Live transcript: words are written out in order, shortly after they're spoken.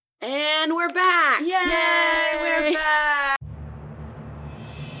And we're back! Yay! We're back!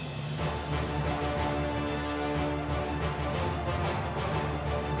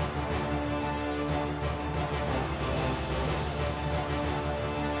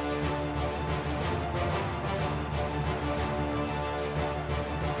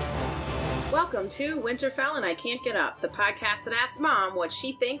 Welcome to Winterfell and I Can't Get Up, the podcast that asks Mom what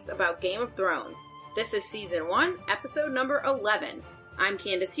she thinks about Game of Thrones. This is Season 1, Episode number 11. I'm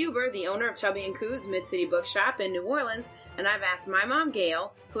Candace Huber, the owner of Tubby & Coo's Mid-City Bookshop in New Orleans, and I've asked my mom,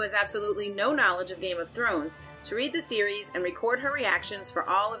 Gail, who has absolutely no knowledge of Game of Thrones, to read the series and record her reactions for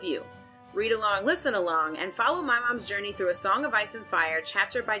all of you. Read along, listen along, and follow my mom's journey through A Song of Ice and Fire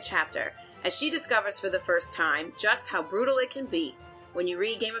chapter by chapter, as she discovers for the first time just how brutal it can be. When you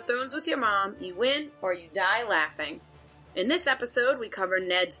read Game of Thrones with your mom, you win or you die laughing. In this episode, we cover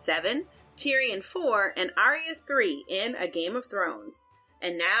Ned 7, Tyrion 4, and Arya 3 in A Game of Thrones.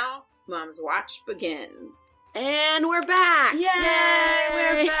 And now, Mom's Watch begins. And we're back! Yay!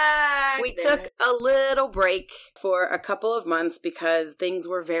 We're back! We took a little break for a couple of months because things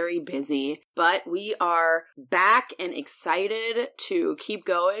were very busy, but we are back and excited to keep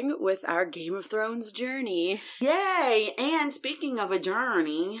going with our Game of Thrones journey. Yay! And speaking of a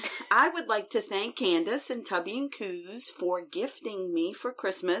journey, I would like to thank Candace and Tubby & Coos for gifting me for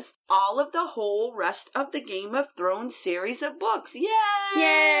Christmas all of the whole rest of the Game of Thrones series of books. Yay!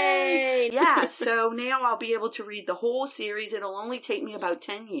 Yay! Yeah, so now I'll be able to read the whole series. It'll only take me about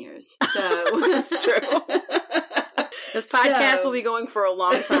 10 years. So that's true. This podcast will be going for a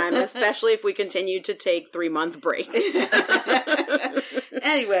long time, especially if we continue to take 3-month breaks.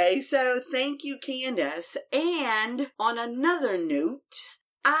 Anyway, so thank you, Candace. And on another note,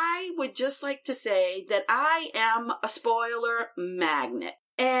 I would just like to say that I am a spoiler magnet.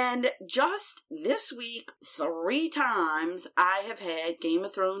 And just this week, 3 times, I have had Game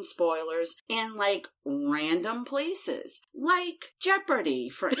of Thrones spoilers in, random places. Like Jeopardy,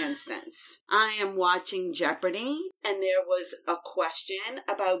 for instance. I am watching Jeopardy, and there was a question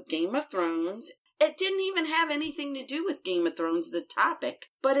about Game of Thrones. It didn't even have anything to do with Game of Thrones, the topic.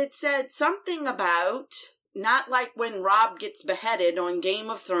 But it said something about... not like when Robb gets beheaded on Game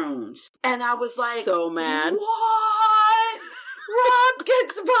of Thrones. And I was like... so mad. What? Robb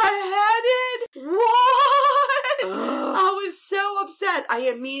gets beheaded? What? I was so upset. I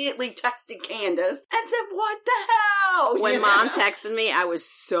immediately texted Candace and said, what the hell? When Mom texted me, I was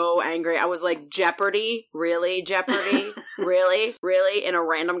so angry. I was like, Jeopardy? Really? Jeopardy? Really? Really? In a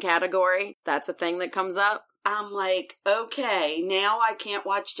random category? That's a thing that comes up? I'm like, okay, now I can't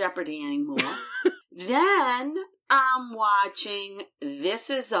watch Jeopardy anymore. Then I'm watching This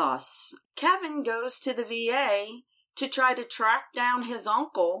Is Us. Kevin goes to the VA to try to track down his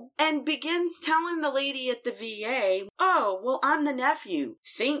uncle and begins telling the lady at the VA, oh, well, I'm the nephew.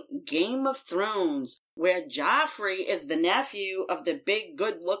 Think Game of Thrones, where Joffrey is the nephew of the big,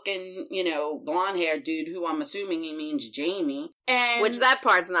 good-looking, blonde-haired dude who I'm assuming he means Jamie. And which that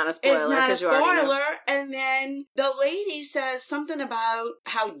part's not a spoiler. It's not a spoiler. You already know. And then the lady says something about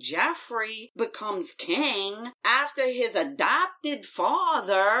how Joffrey becomes king after his adopted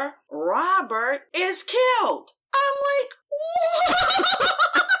father, Robert, is killed. I'm like, what?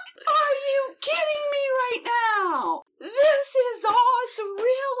 Are you kidding me right now? This is awesome,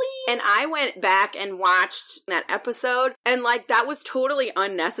 really? And I went back and watched that episode, and, that was totally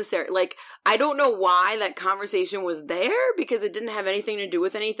unnecessary. I don't know why that conversation was there, because it didn't have anything to do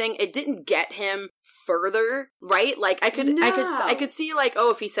with anything. It didn't get him further, right? I could see,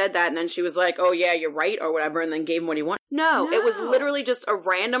 if he said that, and then she was like, oh, yeah, you're right, or whatever, and then gave him what he wanted. No, it was literally just a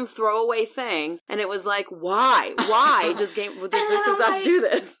random throwaway thing, and it was like, why? Why does This Is Us do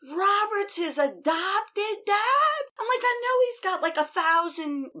this? Robert's his adopted dad? I'm like, I know he's got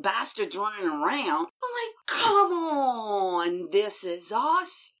 1,000 bastards running around. I'm like, come on, This Is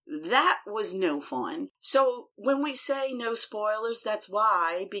Us. That was no fun. So when we say no spoilers, that's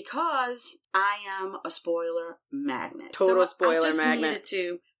why, because I am a spoiler magnet. Total spoiler magnet. I just needed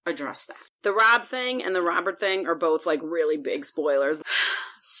to address that. The Robb thing and the Robert thing are both really big spoilers.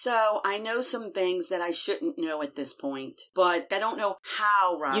 So I know some things that I shouldn't know at this point, but I don't know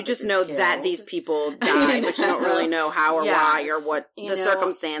how Robert You just know killed. That these people died, but you don't really know how or why or what the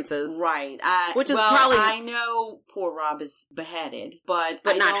circumstances. Right. I know poor Robb is beheaded, but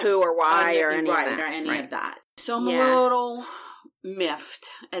not who or why or any of that. Or any of that. So I'm a little miffed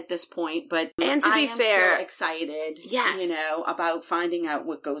at this point, but and to be fair, still excited, about finding out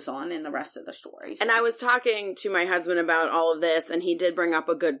what goes on in the rest of the story. So. And I was talking to my husband about all of this, and he did bring up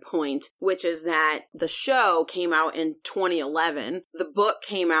a good point, which is that the show came out in 2011. The book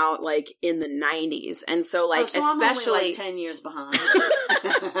came out in the 90s, and so so especially I'm only 10 years behind.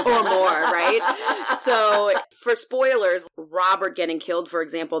 or more, right? So for spoilers, Robert getting killed, for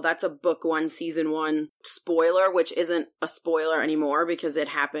example, that's a book 1, season 1 spoiler, which isn't a spoiler anymore because it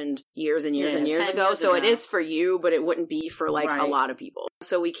happened years and years and years ago. So it is for you, but it wouldn't be for like a lot of people.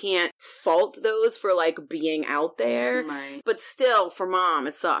 So we can't fault those for like being out there. Right. But still, for Mom,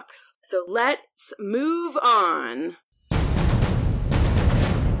 it sucks. So let's move on.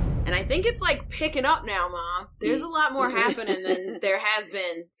 And I think it's like picking up now, Mom. There's a lot more happening than there has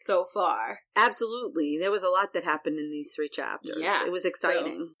been so far. Absolutely. There was a lot that happened in these 3 chapters. Yeah. It was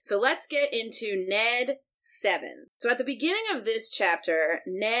exciting. So let's get into Ned 7. So at the beginning of this chapter,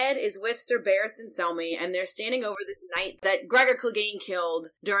 Ned is with Sir Barristan Selmy, and they're standing over this knight that Gregor Clegane killed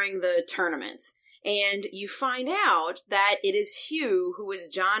during the tournament. And you find out that it is Hugh who is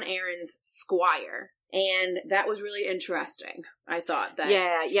Jon Arryn's squire. And that was really interesting. I thought that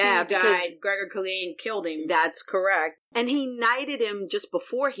Hugh died, Gregor Clegane killed him. That's correct. And he knighted him just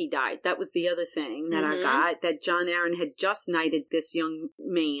before he died. That was the other thing that I got, that Jon Arryn had just knighted this young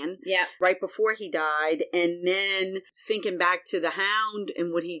man right before he died. And then thinking back to the Hound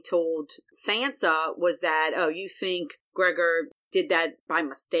and what he told Sansa was that, oh, you think Gregor did that by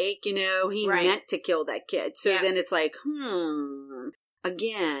mistake, you know? He meant to kill that kid. So then it's like,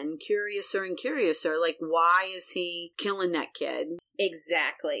 again, curiouser and curiouser. Like, why is he killing that kid?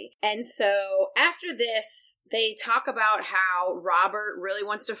 Exactly. And so after this, they talk about how Robert really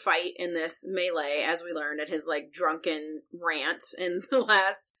wants to fight in this melee, as we learned at his like drunken rant in the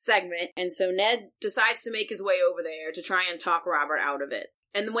last segment. And so Ned decides to make his way over there to try and talk Robert out of it.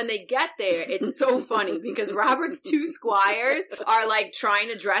 And when they get there, it's so funny because Robert's 2 squires are like trying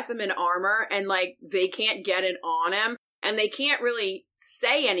to dress him in armor and like they can't get it on him. And they can't really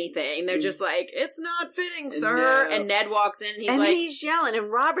say anything. They're just like, it's not fitting, sir. No. And Ned walks in and he's yelling. And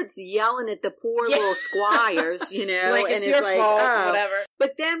Robert's yelling at the poor little squires, you know. Like, it's your fault, whatever.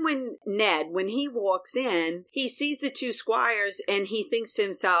 But then when he walks in, he sees the 2 squires and he thinks to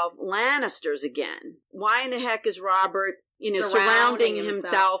himself, Lannisters again. Why in the heck is Robert, surrounding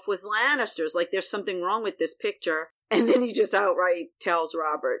himself with Lannisters? Like, there's something wrong with this picture. And then he just outright tells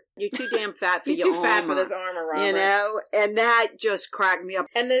Robert, you're too damn fat for your armor. You're too fat for this armor, Robert. You know? And that just cracked me up.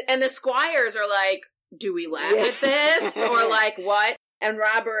 And the squires are like, do we laugh at this? Or like, what? And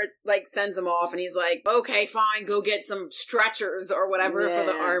Robert, like, sends him off, and he's like, okay, fine, go get some stretchers or whatever for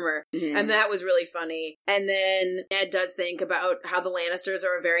the armor. Yeah. And that was really funny. And then Ned does think about how the Lannisters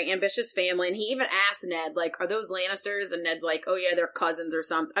are a very ambitious family, and he even asks Ned, like, are those Lannisters? And Ned's like, oh yeah, they're cousins or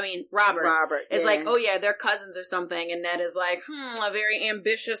something. I mean, Robert is like, oh yeah, they're cousins or something. And Ned is like, a very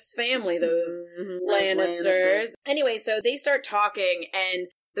ambitious family, those Lannisters. Anyway, so they start talking, and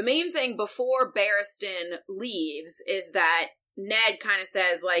the main thing before Barristan leaves is that Ned kind of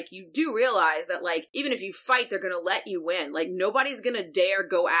says, like, you do realize that, like, even if you fight, they're going to let you win. Like, nobody's going to dare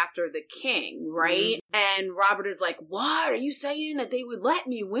go after the king, right? Mm-hmm. And Robert is like, what? Are you saying that they would let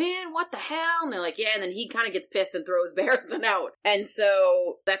me win? What the hell? And they're like, yeah. And then he kind of gets pissed and throws Barristan out. And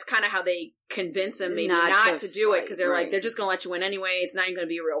so that's kind of how they convince him maybe not to do it, because they're like, they're just going to let you win anyway. It's not even going to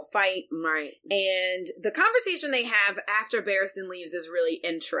be a real fight. Right. And the conversation they have after Barristan leaves is really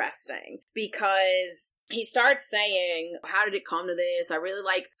interesting, because he starts saying, how did it come to this? I really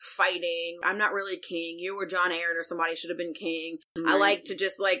like fighting. I'm not really king. You or Jon Arryn or somebody should have been king. Right. I like to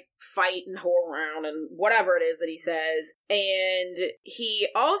just like fight and whore around and whatever it is that he says. And he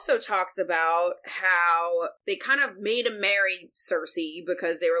also talks about how they kind of made him marry Cersei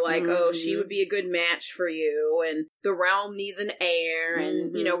because they were like, oh, she would be a good match for you, and the realm needs an heir.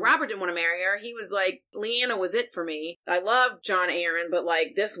 And, you know, Robert didn't want to marry her. He was like, Lyanna was it for me. I love Jon Arryn, but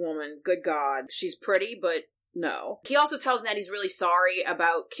like, this woman, good God, she's pretty, but no. He also tells Ned he's really sorry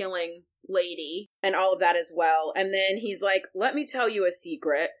about killing Lady and all of that as well. And then he's like, let me tell you a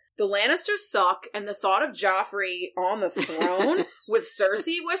secret. The Lannisters suck, and the thought of Joffrey on the throne with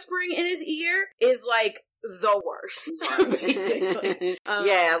Cersei whispering in his ear is like the worst, basically.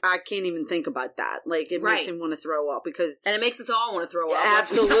 Yeah, I can't even think about that. Like, it makes him want to throw up, because... And it makes us all want to throw up.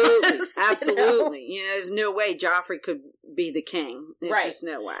 Absolutely. Absolutely. You know, there's no way Joffrey could be the king. There's just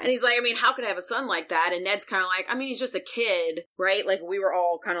no way. And he's like, I mean, how could I have a son like that? And Ned's kind of like, I mean, he's just a kid, right? Like, we were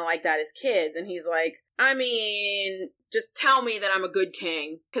all kind of like that as kids. And he's like, I mean... just tell me that I'm a good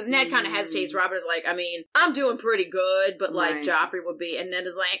king. Because Ned kind of hesitates. Robert's like, I mean, I'm doing pretty good, but like Joffrey would be. And Ned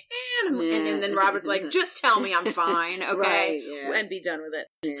is like, and then Robert's like, just tell me I'm fine, okay? And be done with it.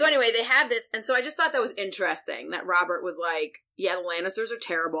 Yeah. So anyway, they had this. And so I just thought that was interesting that Robert was like, yeah, the Lannisters are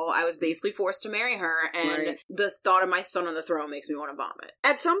terrible. I was basically forced to marry her, and the thought of my son on the throne makes me want to vomit.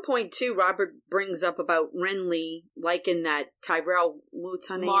 At some point, too, Robert brings up about Renly liking that Tyrell, what's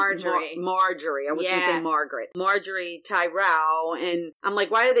her name? Marjorie. Marjorie. I was going to say Margaret. Marjorie Tyrell, and I'm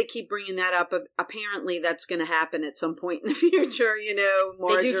like, why do they keep bringing that up? Apparently, that's going to happen at some point in the future, you know,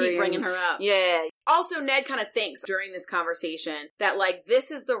 Marjorie. They do keep bringing her up. Yeah. Also, Ned kind of thinks during this conversation that, like,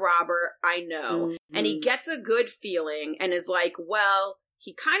 this is the Robert I know. Mm-hmm. And he gets a good feeling and is like, well,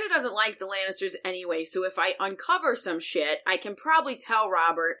 he kind of doesn't like the Lannisters anyway, so if I uncover some shit, I can probably tell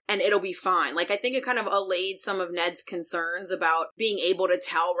Robert and it'll be fine. Like, I think it kind of allayed some of Ned's concerns about being able to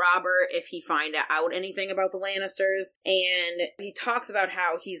tell Robert if he find out anything about the Lannisters. And he talks about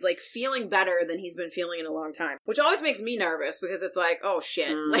how he's, like, feeling better than he's been feeling in a long time, which always makes me nervous because it's like, oh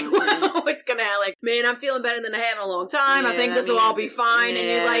shit, like, what's gonna happen? Like, man, I'm feeling better than I have in a long time. I think this will all be fine. And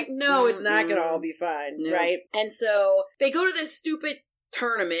you're like, no, it's not gonna all be fine, right? And so they go to this stupid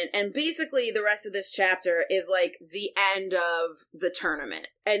tournament, and basically the rest of this chapter is like the end of the tournament.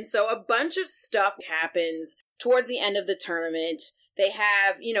 And so a bunch of stuff happens towards the end of the tournament. They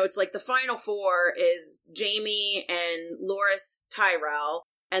have, you know, it's like the final four is Jaime and Loras Tyrell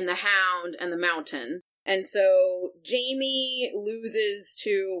and the Hound and the Mountain. And so Jaime loses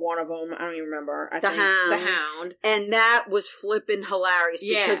to one of them. I don't even remember. The Hound. And that was flipping hilarious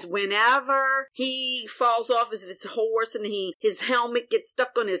because whenever he falls off of his horse and his helmet gets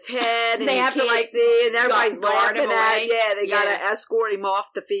stuck on his head and they have to like see and everybody's laughing at they gotta escort him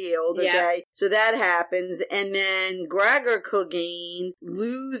off the field. Okay. So that happens. And then Gregor Clegane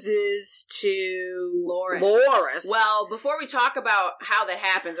loses to Loras. Well, before we talk about how that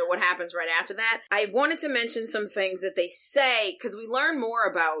happens or what happens right after that, I wanted to mention some things that they say, because we learn more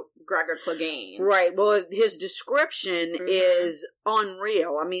about Gregor Clegane. Right. Well, his description is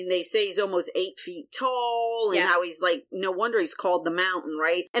unreal. I mean, they say he's almost 8 feet tall, and how he's like, no wonder he's called the Mountain,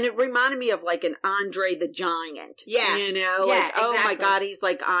 right? And it reminded me of like an Andre the Giant. Yeah. You know? Yeah, like, exactly. Oh my God, he's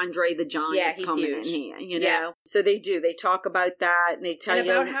like Andre the Giant he's coming huge. in here, you know? So they do. They talk about that, and they tell you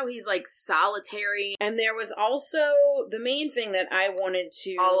about how he's like solitary. And there was also the main thing that I wanted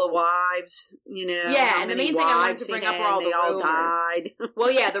to... all the wives, you know? Yeah, and the main thing I wanted to bring up were all the rumors. All died.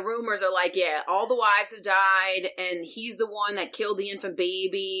 Well, yeah, the rumors are like, all the wives have died, and he's the one that killed the infant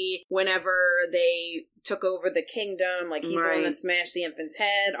baby whenever they took over the kingdom. Like, he's the one that smashed the infant's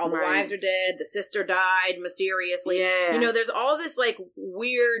head. All the wives are dead. The sister died mysteriously. Yeah. You know, there's all this, like,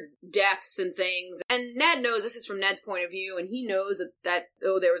 weird deaths and things. And Ned knows, this is from Ned's point of view, and he knows that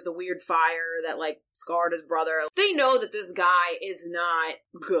there was the weird fire that, like, scarred his brother. They know that this guy is not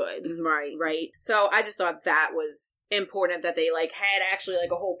good. Right? So I just thought that was important, that they, like, had actually,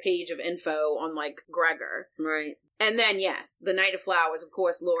 like, a whole page of info on, like, Gregor. Right. And then, yes, the Night of Flowers, of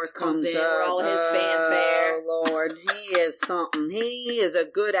course, Loras comes in with all his fanfare. Oh, Lord, he is something. He is a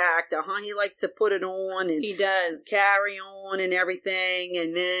good actor, huh? He likes to put it on and he does carry on and everything.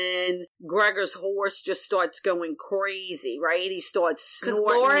 And then Gregor's horse just starts going crazy, right? He starts snorting.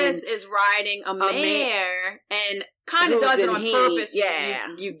 Because Loras is riding a mare and kind of does it on purpose. Yeah.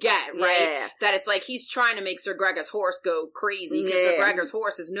 You get, right? Yeah. That it's like he's trying to make Sir Gregor's horse go crazy because Sir Gregor's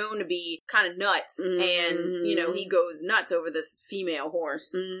horse is known to be kind of nuts, and, you know, he goes nuts over this female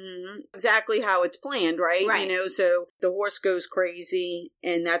horse. Exactly how it's planned, right? You know, so the horse goes crazy,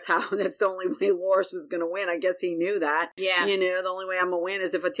 and that's the only way Loras was going to win. I guess he knew that. Yeah. You know, the only way I'm going to win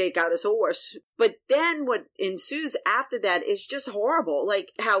is if I take out his horse. But then what ensues after that is just horrible. Like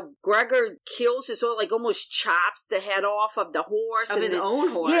how Gregor kills his horse, like almost chops the head off of the horse. Of his own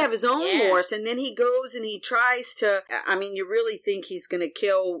horse. Yeah, of his own horse. And then he goes and he tries to, I mean, you really think he's going to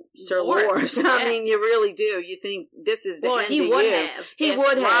kill Sir Loras. I mean, you really do. You think this is the end he of would you. have. He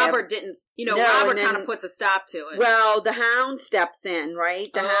would have. Robert didn't, you know, Robert kind of puts a stop to it. Well, the Hound steps in, right?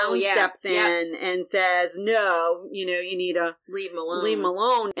 The Hound steps in and says, no, you know, you need to leave him alone. Leave him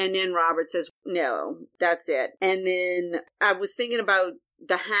alone. And then Robert says, no, that's it. And then I was thinking about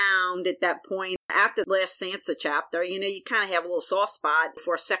the Hound at that point. After the last Sansa chapter, you know, you kind of have a little soft spot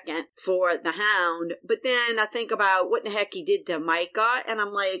for a second for the Hound. But then I think about what the heck he did to Micah, and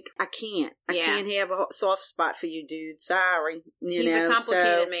I'm like, I can't have a soft spot for you, dude. Sorry. He's a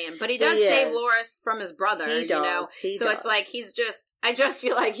complicated man. But he does save Loras from his brother, he does. You know? So it's like I just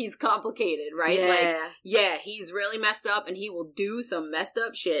feel like he's complicated, right? Yeah. Like, he's really messed up, and he will do some messed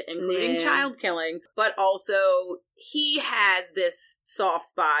up shit, including child killing, but also he has this soft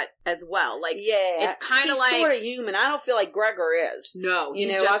spot as well. Like, it's kind of like, he's sort of human. I don't feel like Gregor is. No,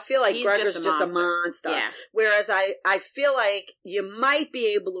 I feel like Gregor's just a monster. Yeah. Whereas I feel like you might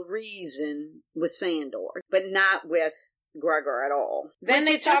be able to reason with Sandor, but not with Gregor at all. Then Which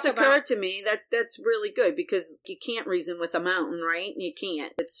they it just talk occurred about- to me that's really good, because you can't reason with a mountain, right? You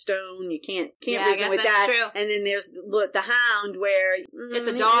can't. It's stone. You can't Yeah, I reason guess with that's that. true. And then there's the hound, where It's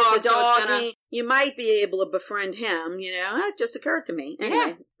a dog, It's a so dog. it's gonna- You might be able to befriend him. It just occurred to me.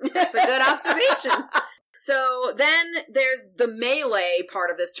 Anyway. That's a good observation. So then there's the melee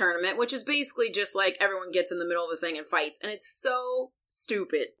part of this tournament, which is basically just like everyone gets in the middle of the thing and fights. And it's so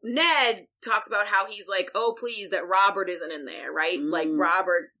stupid. Ned talks about how he's like, oh, please, that Robert isn't in there, right? Like,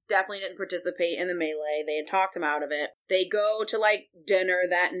 Robert definitely didn't participate in the melee. They had talked him out of it. They go to, like, dinner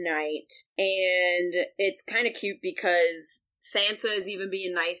that night, and it's kind of cute because Sansa is even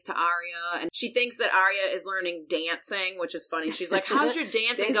being nice to Arya, and she thinks that Arya is learning dancing, which is funny. She's like, how's your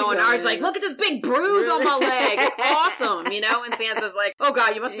dancing going? Arya's like, look at this big bruise on my leg. It's awesome, And Sansa's like, oh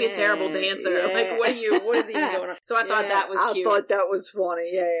God, you must be a terrible dancer. Yeah. Like, what is even going on? So I thought that was cute. I thought that was funny,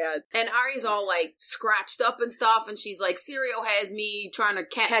 yeah. And Arya's all like scratched up and stuff, and she's like, Syrio has me trying to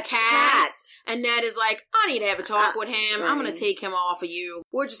catch cats. Cats. And Ned is like, I need to have a talk with him. I'm right. going to take him off of you.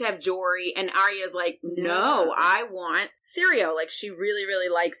 Or just have Jory. And Arya's like, no, I want Syrio. Like, she really, really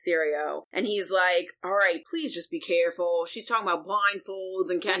likes Syrio. And he's like, all right, please just be careful. She's talking about blindfolds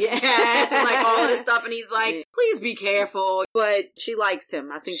and catching cats and like all of this stuff. And he's like, please be careful. But she likes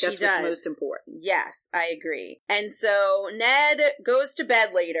him. I think She that's what's does. most important. Yes, I agree. And so Ned goes to bed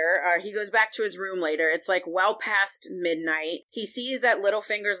later, or he goes back to his room later. It's like well past midnight. He sees that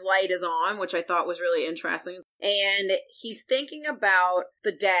Littlefinger's light is on, which I thought was really interesting. And he's thinking about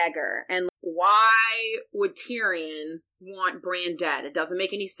the dagger and why would Tyrion want Bran dead? It doesn't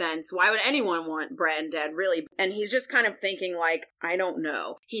make any sense. Why would anyone want Bran dead, really? And he's just kind of thinking like, I don't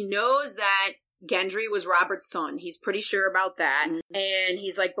know. He knows that Gendry was Robert's son. He's pretty sure about that. And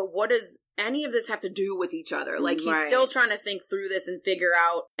he's like, but what does any of this have to do with each other? Like, he's still trying to think through this and figure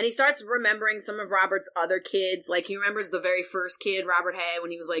out. And he starts remembering some of Robert's other kids. Like, he remembers the very first kid Robert had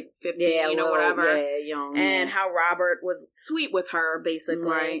when he was like 15 or whatever. Yeah, young. And how Robert was sweet with her, basically.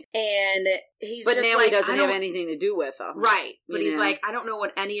 Right. And he's but just now like, he doesn't I have don't- anything to do with her. Right. But You he's know? like, I don't know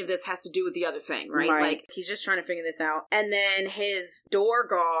what any of this has to do with the other thing, right? Right. Like, he's just trying to figure this out. And then his door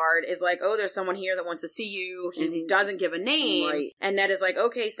guard is like, oh, there's someone here that wants to see you. He doesn't give a name. Right. And Ned is like,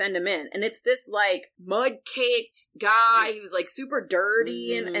 okay, send him in. And it's this, like, mud-caked guy who's, like, super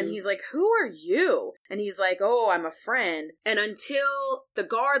dirty. And he's like, who are you? And he's like, oh, I'm a friend. And until the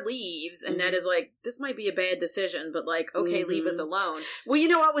guard leaves, and Ned is like, this might be a bad decision, but, like, okay, leave us alone. Well,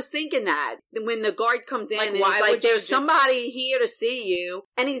 I was thinking that when the guard comes in, Like, and why he's like, would you there's just- somebody here to see you,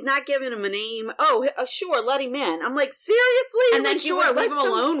 and he's not giving him a name. Oh, sure, let him in. I'm like, seriously? And then, Like, you sure, would leave let him some-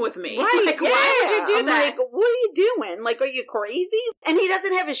 alone with me. Right, Like, why would you do I'm that? like, what are you doing? Like, are you crazy? And he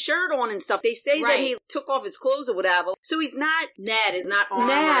doesn't have his shirt on and stuff. They say that Right. he took off his clothes or whatever. So he's not... Ned is not armored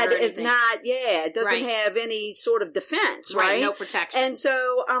Ned or is anything. not, doesn't Right. have any sort of defense, Right, right? no protection. And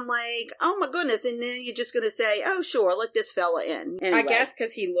so I'm like, oh my goodness. And then you're just going to say, oh, sure, let this fella in. Anyway, I guess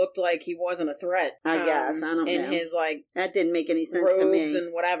because he looked like he wasn't a threat. I guess. I don't in know. his, like, that didn't make any sense to robes me.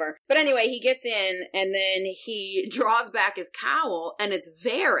 and whatever. But anyway, he gets in, and then he draws back his cowl, and it's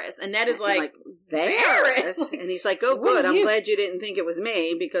Varys. And Ned is like Varys. And he's like, oh, What good. are I'm you- glad you didn't think it was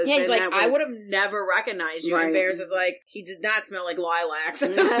me, because yeah, he's then like, that I would have never recognized you. And Right. Varys is like, he did not smell like lilacs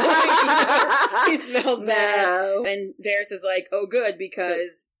at this point. He smells bad. No. And Varys is like, oh, good,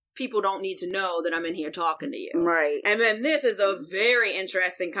 because people don't need to know that I'm in here talking to you. Right. And then this is a very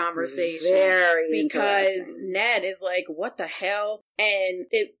interesting conversation. Very because interesting. Ned is like, what the hell? And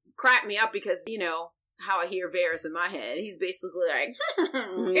it cracked me up because, how I hear Varys in my head. He's basically like,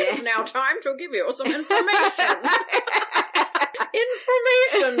 it's now time to give you some information.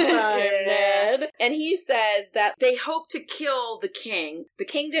 Information time, Ned. And he says that they hope to kill the king. The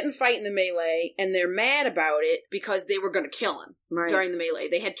king didn't fight in the melee, and they're mad about it because they were going to kill him during the melee.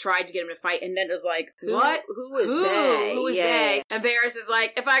 They had tried to get him to fight, and Ned is like, what? Who is they? Who is they? And Varys is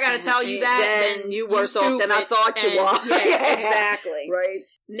like, if I got to tell you that, then you worse off than I thought you were. Yeah, exactly. Right.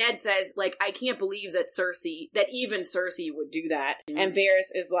 Ned says, like, I can't believe that even Cersei would do that. Mm. And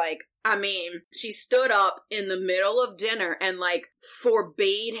Varys is like, I mean, she stood up in the middle of dinner and, like,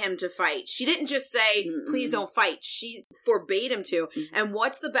 forbade him to fight. She didn't just say, please don't fight. She forbade him to. And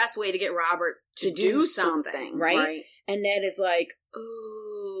what's the best way to get Robert to do something, right? And Ned is like,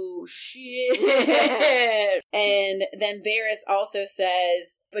 oh, shit. And then Varys also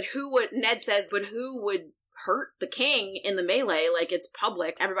says, Ned says, but who would hurt the king in the melee. Like, it's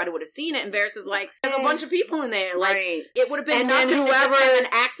public. Everybody would have seen it. And Varys is like, there's a bunch of people in there. Like, it would have been nothing to just have an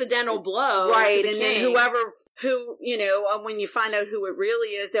accidental blow. Right. To the And king. then who, you know, when you find out who it really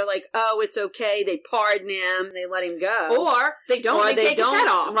is, they're like, oh, it's okay. They pardon him. They let him go. Or they don't. They take his head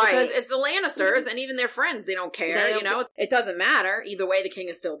off. Right. Because it's the Lannisters and even their friends. They don't care. You know, it doesn't matter. Either way, the king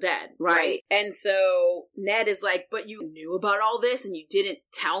is still dead. Right. And so Ned is like, but you knew about all this and you didn't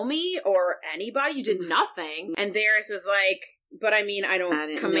tell me or anybody. You did nothing. And Varys is like, but I mean, I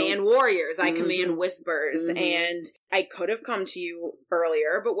don't command warriors. I command whispers. And I could have come to you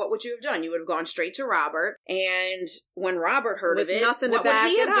earlier, but what would you have done? You would have gone straight to Robert. And when Robert heard of it, nothing what to back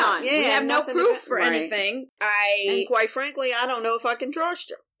would he have done? Yeah, we have no proof for anything. And quite frankly, I don't know if I can trust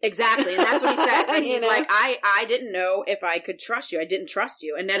you. Exactly, and that's what he says. And he's like, I didn't know if I could trust you. I didn't trust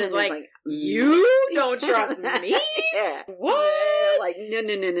you. And Ned is like, you don't trust me? Yeah. What? Like, no.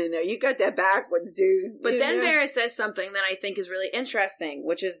 You got that backwards, dude. But then Varys says something that I think is really interesting,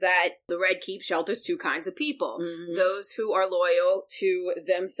 which is that the Red Keep shelters two kinds of people. Those who are loyal to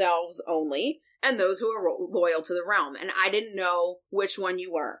themselves only, and those who are loyal to the realm. And I didn't know which one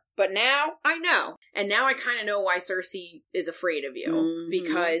you were. But now I know. And now I kind of know why Cersei is afraid of you.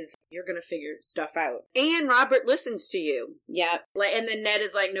 Because you're going to figure stuff out. And Robert listens to you. Yeah. And then Ned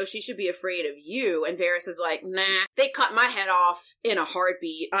is like, no, she should be afraid of you. And Varys is like, nah, they cut my head off in a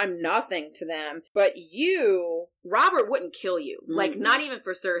heartbeat. I'm nothing to them. But you, Robert wouldn't kill you. Like, not even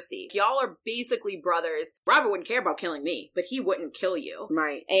for Cersei. Y'all are basically brothers. Robert wouldn't care about killing me, but he wouldn't kill you.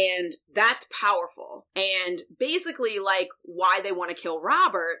 Right. And that's powerful. And basically, like, why they want to kill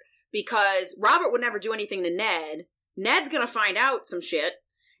Robert, because Robert would never do anything to Ned. Ned's gonna find out some shit.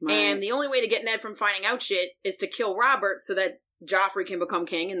 Right. And the only way to get Ned from finding out shit is to kill Robert so that Joffrey can become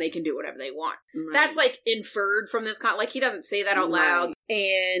king and they can do whatever they want. Right. That's, like, inferred from this like, he doesn't say that out loud.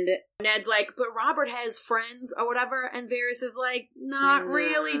 And Ned's like, but Robert has friends or whatever. And Varys is like, not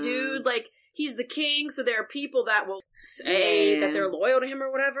really, dude. Like, he's the king, so there are people that will say that they're loyal to him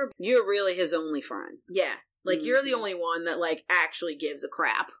or whatever. You're really his only friend. Yeah. Like, you're the only one that, like, actually gives a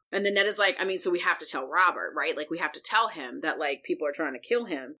crap. And then Ned is like, I mean, so we have to tell Robert, right? Like, we have to tell him that, like, people are trying to kill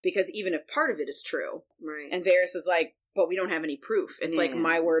him. Because even if part of it is true. Right. And Varys is like, but we don't have any proof. It's like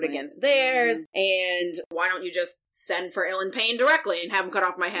my word against theirs. And why don't you just send for Ilyn Payne directly and have him cut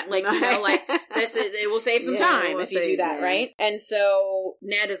off my head? Like, you know, like, it will save some time if you do that, right? And so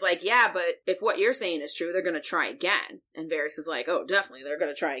Ned is like, yeah, but if what you're saying is true, they're going to try again. And Varys is like, oh, definitely, they're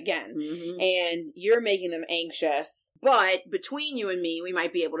going to try again. And you're making them anxious. But between you and me, we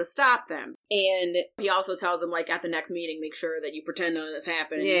might be able to stop them. And he also tells them, like, at the next meeting, make sure that you pretend none of this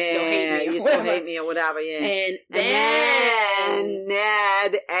happened. And you still hate me. You still hate me or whatever, And then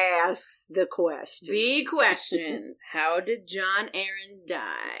Ned asks the question. The question. How did Jon Arryn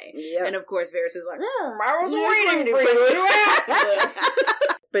die? Yep. And of course, Varys is like, I was waiting for you to ask this.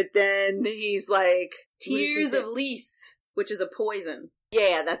 But then he's like, Tears of Lys, which is a poison.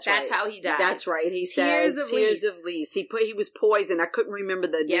 Yeah, that's right. That's how he died. That's right. He says Tears of Lys. He was poisoned. I couldn't remember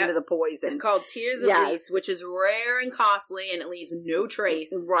the name of the poison. It's called Tears of Lys, which is rare and costly, and it leaves no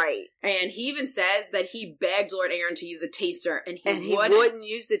trace. Right. And he even says that he begged Lord Arryn to use a taster, and he wouldn't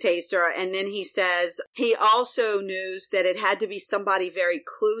use the taster. And then he says he also knows that it had to be somebody very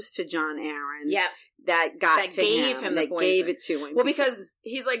close to Jon Arryn. Yep. That gave him the poison. Gave it to him. Well, because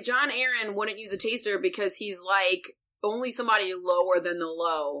he's like, Jon Arryn wouldn't use a taster because he's like, only somebody lower than the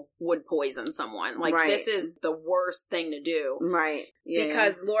low would poison someone. Like, this is the worst thing to do. Right. Yeah.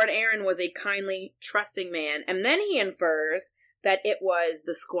 Because Lord Arryn was a kindly, trusting man. And then he infers that it was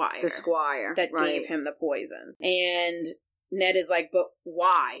the squire. The squire. That gave him the poison. And Ned is like, but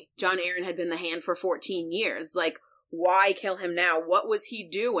why? Jon Arryn had been the hand for 14 years. Like, why kill him now? What was he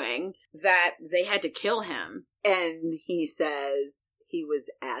doing that they had to kill him? And he says he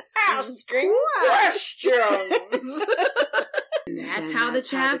was asking questions. That's how the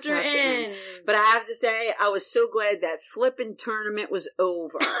chapter ends. But I have to say, I was so glad that flipping tournament was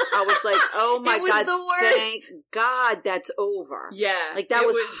over. I was like, oh my God, the worst. Thank God that's over. Yeah. Like, that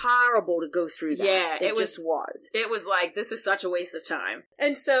was horrible to go through that. Yeah, it just was. It was like, this is such a waste of time.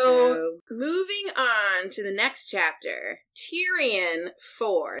 And so moving on to the next chapter, Tyrion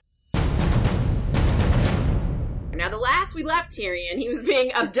 4. Now, the last we left Tyrion, he was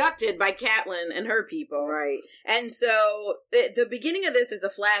being abducted by Catelyn and her people. Right. And so, the beginning of this is a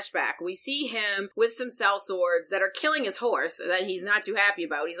flashback. We see him with some sellswords that are killing his horse that he's not too happy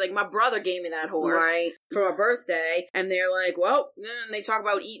about. He's like, my brother gave me that horse for a birthday. And they're like, well, and they talk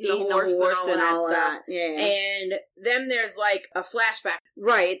about eating the horse and all that stuff. Yeah. And then there's like a flashback.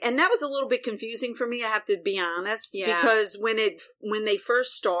 Right. And that was a little bit confusing for me, I have to be honest. Yeah. Because when they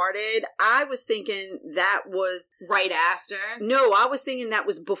first started, I was thinking that was right after. No, I was thinking that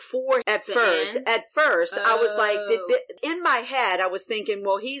was before at first. End? At first, I was like, in my head, I was thinking,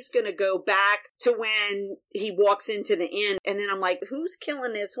 well, he's going to go back to when he walks into the inn. And then I'm like, who's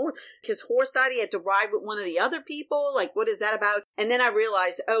killing this horse? His horse died. He had to ride with one of the other people. Like, what is that about? And then I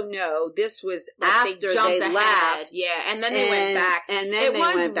realized, oh no, this was like after they left. Yeah. And then they went back. And then they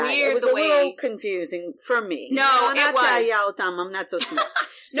went back. It was a little confusing for me. No, it was. I yell all the time. I'm not so smart.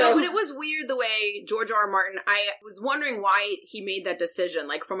 No, but it was weird the way George R.R. Martin, I was wondering why he made that decision,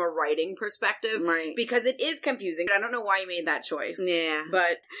 like from a writing perspective. Right. Because it is confusing. I don't know why he made that choice. Yeah.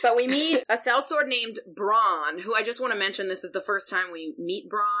 But we meet a sellsword named Bronn, who I just want to mention this is the first time we meet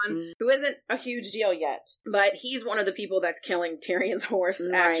Bronn, who isn't a huge deal yet. But he's one of the people that's killing Tyrion's horse,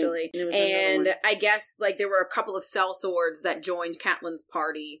 actually. And I guess like there were a couple of sellswords that joined Catelyn's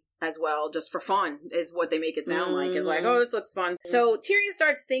party as well, just for fun, is what they make it sound like. It's like, oh, this looks fun. So Tyrion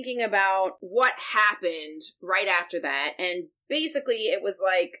starts thinking about what happened right after that, and basically it was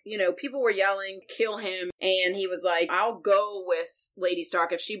like, you know, people were yelling, kill him, and he was like, I'll go with Lady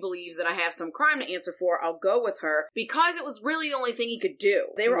Stark if she believes that I have some crime to answer for, I'll go with her, because it was really the only thing he could do.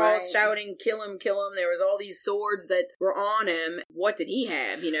 They were all shouting, kill him, kill him. There was all these swords that were on him. What did he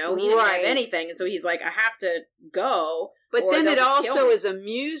have, you know? He didn't have anything, and so he's like, I have to go. But then it also is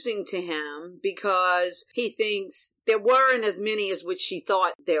amusing to him because he thinks there weren't as many as which she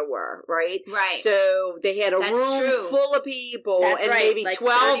thought there were, right? Right. So they had a room full of people and maybe like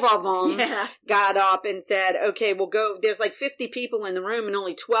 12 of them got up and said, okay, we'll go. There's like 50 people in the room and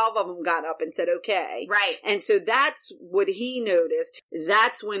only 12 of them got up and said, okay. Right. And so that's what he noticed.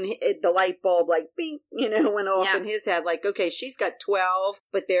 That's when the light bulb like, bing, you know, went off in his head. Like, okay, she's got 12,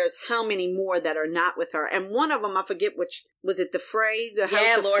 but there's how many more that are not with her? And one of them, I forget which, was it the Frey? The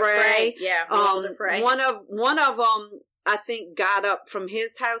House of Lord Frey. Yeah, Lord Frey. One of them, I think, got up from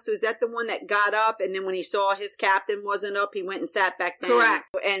his house. Was that the one that got up? And then when he saw his captain wasn't up, he went and sat back down. Correct.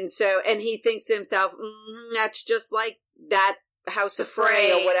 And he thinks to himself, that's just like that House of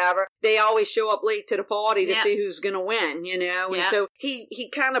Frey or whatever. They always show up late to the party to see who's going to win, you know? And so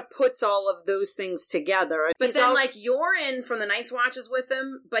he kind of puts all of those things together. But then, like, Yoren from the Night's Watch is with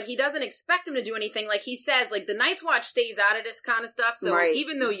him, but he doesn't expect him to do anything. Like, he says, like, the Night's Watch stays out of this kind of stuff, so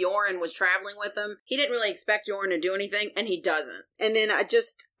even though Yoren was traveling with him, he didn't really expect Yoren to do anything, and he doesn't. And then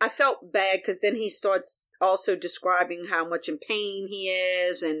I felt bad because then he starts also describing how much in pain he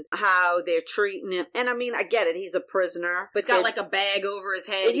is and how they're treating him. And I mean, I get it. He's a prisoner. But he's got like a bag over his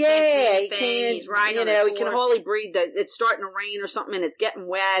head. He can't see anything. He's riding on his horse. He can hardly breathe. It's starting to rain or something and it's getting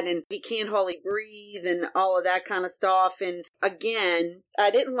wet and he can't hardly breathe and all of that kind of stuff. And again, I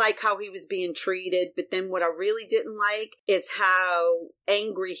didn't like how he was being treated. But then what I really didn't like is how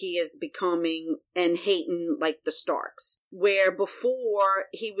angry he is becoming and hating like the Starks. Where before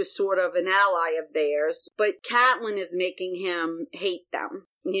he was sort of an ally of theirs, but Catelyn is making him hate them.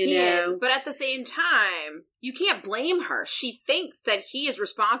 You know? But at the same time, you can't blame her. She thinks that he is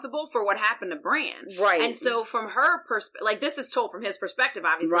responsible for what happened to Bran. Right. And so from her perspective, like this is told from his perspective,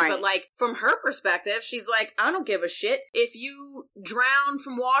 obviously, but like from her perspective, she's like, I don't give a shit if you drown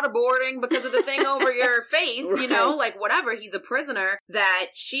from waterboarding because of the thing over your face, you know, like whatever. He's a prisoner that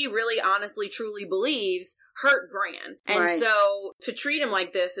she really honestly, truly believes hurt Bran. And so to treat him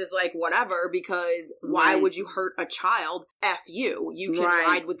like this is like whatever, because why would you hurt a child? F you. You can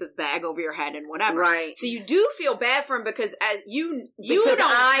ride with this bag over your head and whatever. Right. So you do feel bad for him because as you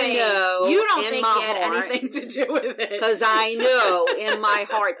don't think he had anything to do with it. Because I know in my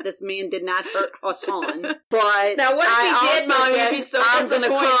heart this man did not hurt her son. But now what if he did, Mom? You'd be so I'm going to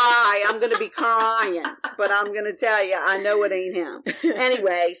cry. I'm going to be crying. But I'm going to tell you, I know it ain't him.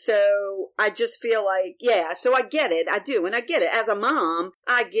 Anyway, so I just feel like, so I get it. I do. And I get it. As a mom,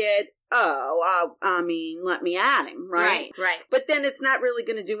 I get, I mean, let me at him, right? Right. But then it's not really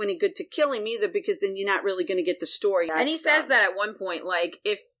going to do any good to kill him either, because then you're not really going to get the story. And he says that at one point, like,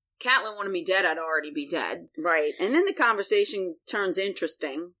 if Catelyn wanted me dead, I'd already be dead. Right. And then the conversation turns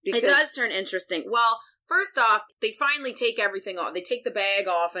interesting. It does turn interesting. Well, first off, they finally take everything off. They take the bag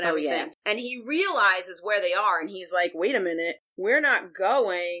off and everything. And he realizes where they are, and he's like, wait a minute, we're not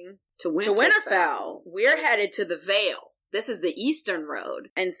going to Winterfell. We're headed to the Vale. this is the Eastern Road.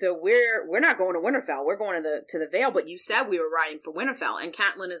 And so we're not going to Winterfell. We're going to the Vale, but you said we were riding for Winterfell. And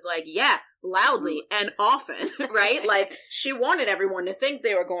Catelyn is like, yeah, loudly and often, right? Like, she wanted everyone to think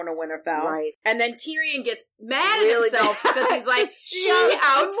they were going to Winterfell. Right. And then Tyrion gets mad at himself because he's like, she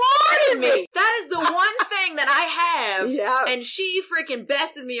outsmarted me. That is the one thing that I have. Yeah. And she freaking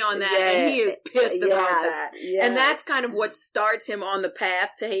bested me on that. And he is pissed about that. Yes. And that's kind of what starts him on the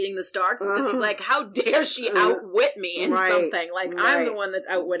path to hating the Starks, because he's like, how dare she outwit me in something? Like, I'm the one that's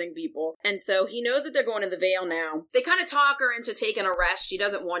outwitting people. And so he knows that they're going to the Vale now. They kind of talk her into taking a rest. She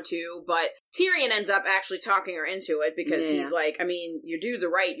doesn't want to, but Tyrion ends up actually talking her into it because he's like, I mean, your dudes are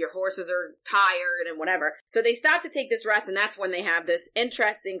right. Your horses are tired and whatever. So they stop to take this rest, and that's when they have this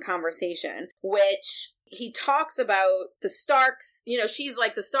interesting conversation, which he talks about the Starks. You know, she's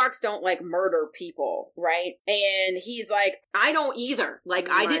like, the Starks don't like murder people, right? And he's like, I don't either. Like,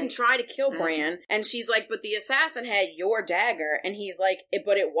 I didn't try to kill Bran. And she's like, but the assassin had your dagger. And he's like,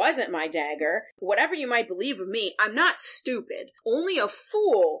 but it wasn't my dagger. Whatever you might believe of me, I'm not stupid. Only a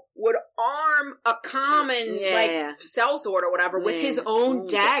fool would arm a common like sellsword or whatever with his own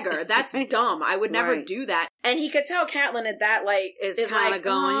dagger. That's dumb. I would never do that. And he could tell Catelyn at that like is kind of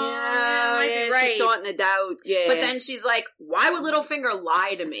going, she's starting to doubt. Yeah. But then she's like, why would Littlefinger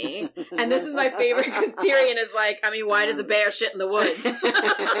lie to me? And this is my favorite because Tyrion is like, I mean, why does a bear shit in the woods?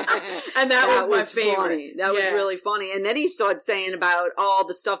 And that was my favorite. Funny. That was really funny. And then he starts saying about all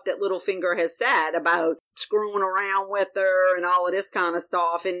the stuff that Littlefinger has said about screwing around with her and all of this kind of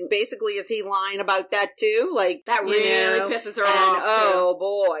stuff. And basically, is he lying about that too? Like, that really pisses her off. Oh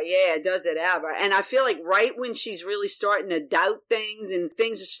boy, yeah, does it ever. And I feel like right when she's really starting to doubt things and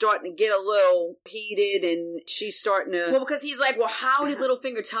things are starting to get a little heated and she's starting to... Well, because he's like, well, how did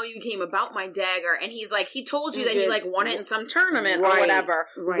Littlefinger tell you he came about my dagger? And he's like, he told you that he like won it in some tournament or whatever.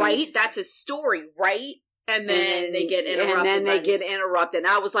 Right? That's his story, right? And then they get interrupted. And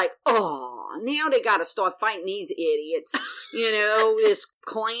I was like, oh, now they got to start fighting these idiots. You know, this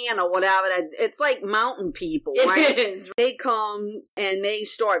clan or whatever. It's like mountain people, right? It is. They come and they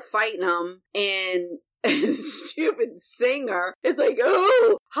start fighting them, and the stupid singer is like,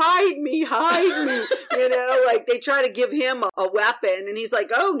 oh, hide me. You know, like they try to give him a weapon and he's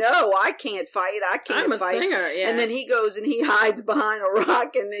like, oh no, I can't fight. I'm a singer, yeah. And then he goes and he hides behind a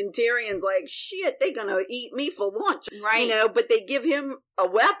rock, and then Tyrion's like, shit, they're gonna eat me for lunch. Right. You know, but they give him a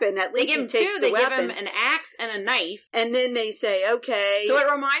weapon. At least they give him takes two. the They weapon. give him an axe and a knife. And then they say, okay. So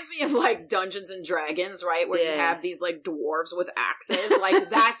it reminds me of like Dungeons and Dragons, right? Where you have these like dwarves with axes. Like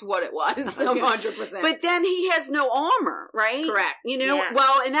that's what it was. 100%. But then he has no armor, right? Correct. You know,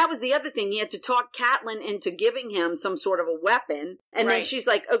 well, and that was the other thing. He had to talk Catelyn into giving him some sort of a weapon. And then she's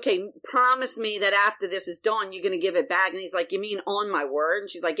like, okay, promise me that after this is done, you're going to give it back. And he's like, you mean on my word? And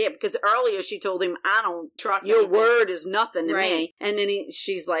she's like, yeah, because earlier she told him, I don't trust your anything. Word is nothing to me. And then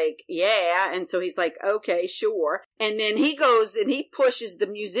she's like, yeah. And so he's like, okay, sure. And then he goes and he pushes the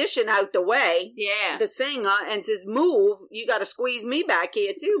musician out the way. Yeah. The singer, and says, move, you got to squeeze me back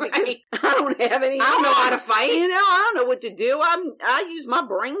here too, because I don't have any. I don't know how to fight. You know, I don't know what to do. I use my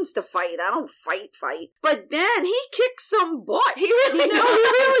brains to fight. I don't fight. But then he kicks some butt. He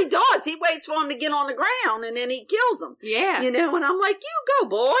really does. He waits for him to get on the ground and then he kills him. Yeah. You know, and I'm like, you go,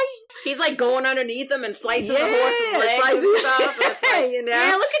 boy. He's like going underneath him and slicing the horse's legs and stuff. And it's like, you know?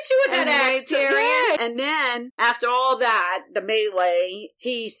 Yeah, look at you with that axe, Tyrion. And then, after all that, the melee,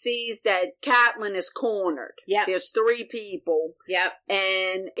 he sees that Catelyn is cornered. Yeah. There's 3 people. Yep.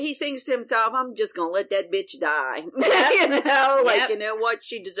 And he thinks to himself, I'm just gonna let that bitch die. You know, like, you know what?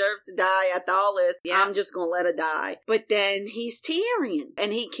 She deserves to die after all this. Yep. I'm just gonna let her die. But then he's Tyrion,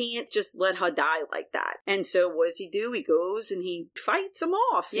 and he can't just let her die like that. And so what does he do? He goes and he fights them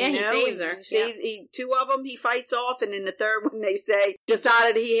off. Yeah, you know? he saves her. He saves 2 of them, he fights off, and then the third one, they say,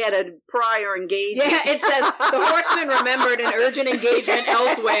 decided he had a prior engagement. Yeah, it says, the horseman remembered an urgent engagement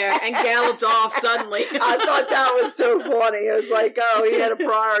elsewhere and galloped off suddenly. I thought that was so funny. It was like, oh, he had a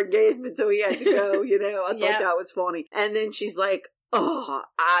prior engagement, so he had to go, you know. I thought that was funny. And then she's like, oh,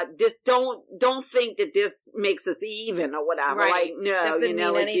 just don't think that this makes us even or whatever. Right. Like, no, doesn't you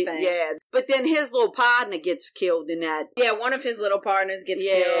know, mean like, anything. But then his little partner gets killed in that. Yeah, one of his little partners gets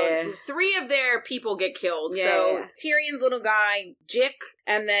killed. 3 of their people get killed. Yeah. So Tyrion's little guy, Jick,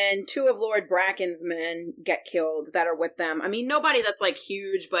 and then 2 of Lord Bracken's men get killed that are with them. I mean, nobody that's like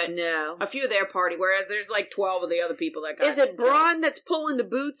huge, but a few of their party, whereas there's like 12 of the other people that got Is it Bronn that's pulling the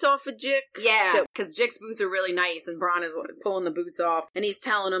boots off of Jick? Yeah, because Jick's boots are really nice, and Bronn is pulling the boots off, and he's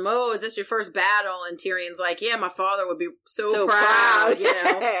telling him, "Oh, is this your first battle?" And Tyrion's like, "Yeah, my father would be so proud, you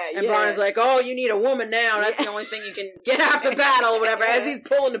know." And Bronn is like, "Oh, you need a woman now. That's the only thing you can get after battle," or whatever. As he's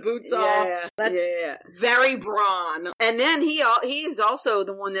pulling the boots off, that's very Bronn. And then he's also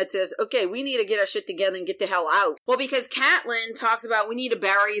the one that says, "Okay, we need to get our shit together and get the hell out." Well, because Catelyn talks about we need to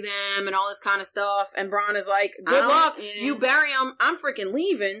bury them and all this kind of stuff, and Bronn is like, "Good luck. You bury them. I'm freaking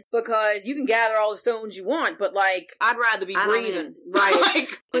leaving because you can gather all the stones you want, but like, I'd rather be breathing." Right.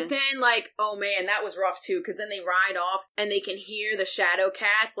 But then, like, oh man, that was rough too, because then they ride off and they can hear the shadow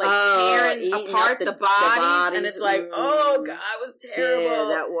cats like tearing apart the bodies, and it's like, oh god, it was terrible. Yeah,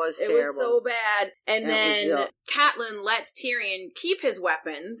 that was terrible. It was so bad. And then Catelyn lets Tyrion keep his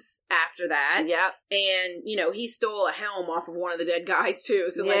weapons after that. Yep. And, you know, he stole a helm off of one of the dead guys too,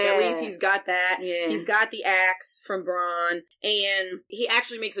 so like at least he's got that. Yeah. He's got the axe from Bronn, and he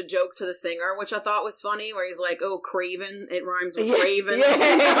actually makes a joke to the singer, which I thought was funny, where he's like, "Oh, Craven, it rhymes with Raven."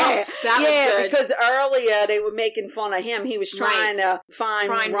 Yeah, that was good. Because earlier they were making fun of him. He was trying to find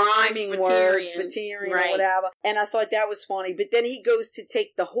rhyming words for Tyrion or whatever. And I thought that was funny. But then he goes to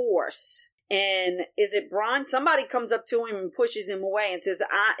take the horse. And is it Bronn? Somebody comes up to him and pushes him away and says,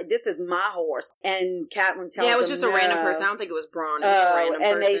 "This is my horse." And Catelyn tells him, "Yeah, it was just a random person. I don't think it was Bronn. It was a random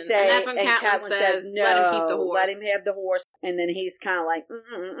person." They say, and that's when Catelyn says, "No, let him keep the horse. Let him have the horse." And then he's kind of like,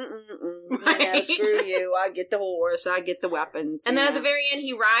 "Yeah, screw you. I get the horse. I get the weapons." And then at the very end,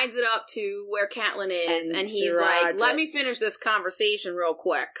 he rides it up to where Catelyn is, and he's like, "Let me finish this conversation real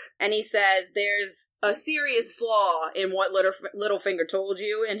quick." And he says, "There's a serious flaw in what Littlefinger told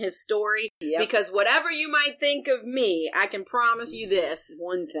you in his story. Because whatever you might think of me, I can promise you this.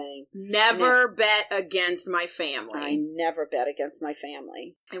 One thing. Never bet against my family." I never bet against my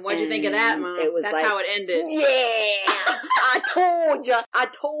family. And what'd you think of that, Mom? That's like, how it ended. Yeah! I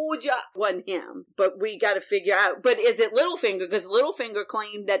told you. Wasn't him. But we got to figure out. But is it Littlefinger? Because Littlefinger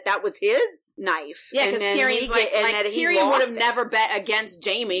claimed that was his knife. Yeah, because Tyrion's Tyrion would have never bet against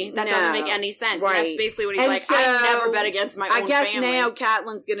Jaime. That doesn't make any sense. Right. And that's basically what he's like, so, I never bet against my own family. I guess now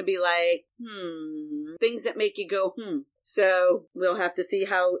Catelyn's going to be like, things that make you go, So we'll have to see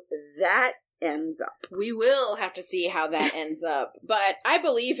how that ends up. We will have to see how that ends up. But I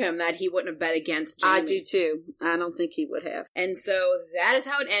believe him that he wouldn't have bet against Jaime. I do too. I don't think he would have. And so that is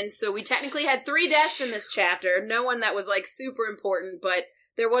how it ends. So we technically had 3 deaths in this chapter. No one that was like super important, but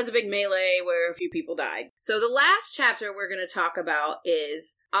there was a big melee where a few people died. So the last chapter we're going to talk about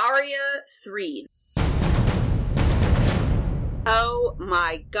is Arya 3. Oh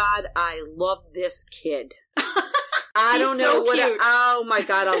my god, I love this kid. I don't know so what. Cute. Oh my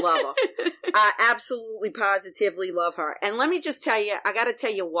god, I love her. I absolutely, positively love her. And let me just tell you, I got to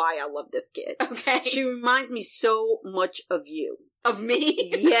tell you why I love this kid. Okay, she reminds me so much of you. Of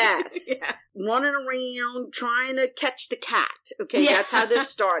me? Yes. Yeah. Running around trying to catch the cat. Okay, that's how this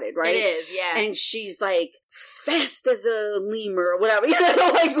started, right? It is, yeah. And she's like fast as a lemur or whatever, you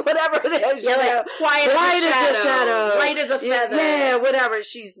know, like whatever it is. Yeah, like quiet as a shadow, light as a feather. Yeah, whatever.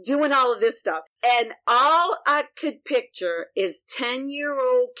 She's doing all of this stuff. And all I could picture is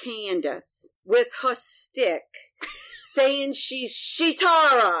 10-year-old Candace with her stick saying she's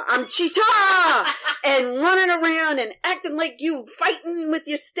Chitara. I'm Chitara! And running around and acting like you fighting with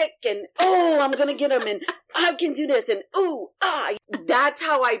your stick and, oh, I'm gonna get him and I can do this and, ooh, ah. That's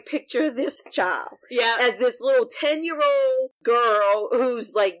how I picture this child. Yeah. As this little 10-year-old girl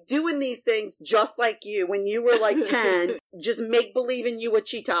who's like doing these things just like you when you were like 10, just make believing you a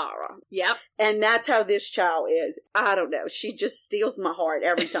Chitara. Yep. And that's how this child is. I don't know. She just steals my heart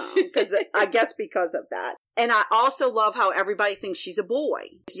every time. I guess because of that. And I also love how everybody thinks she's a boy.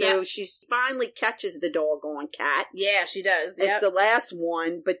 So she finally catches the doggone cat. Yeah, she does. It's the last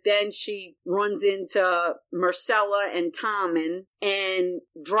one. But then she runs into Myrcella and Tommen and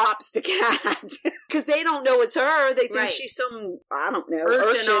drops the cat. Because they don't know it's her. They think she's some, I don't know,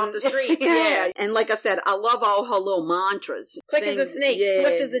 urchin off the streets. Yeah. And like I said, I love all her little mantras. Quick as a snake,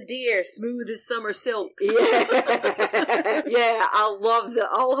 swift as a deer, smooth as summer silk. Yeah. Yeah, I love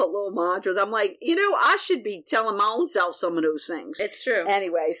all her little mantras. I'm like, I should be telling my own self some of those things. It's true.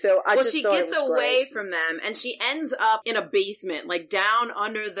 Anyway, so she gets away from them and she ends up in a basement, like down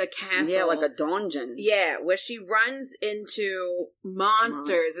under the castle. Yeah, like a dungeon. Yeah, where she runs into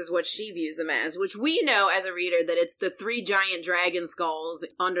monsters is what she views them as, which we know as a reader that it's the 3 giant dragon skulls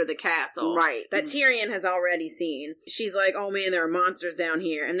under the castle. Right. That Tyrion has already seen. She's like, oh man, there are monsters down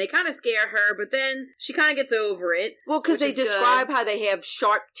here. And they kind of scare her, but then she kind of gets over it. Well, because they describe how they have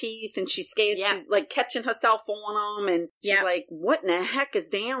sharp teeth and she's scared. Yeah. She's like catching herself on them and she's like, what in the heck is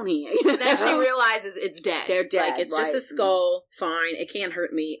down here? Then she realizes it's dead. They're dead. Like, it's just a skull. Fine. It can't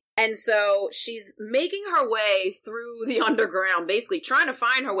hurt me. And so she's making her way through the underground, basically trying to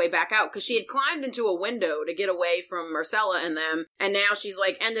find her way back out, because she had climbed into a window to get away from Marcella and them, and now she's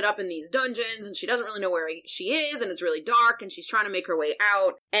like ended up in these dungeons, and she doesn't really know where she is, and it's really dark, and she's trying to make her way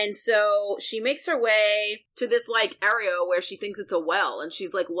out. And so she makes her way to this like area where she thinks it's a well, and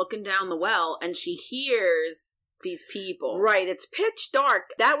she's like looking down the well, and she hears these people. Right, it's pitch dark.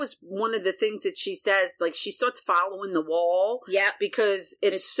 That was one of the things that she says, like she starts following the wall. Yeah. Because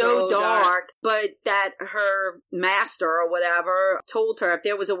it's so dark, but that her master or whatever told her if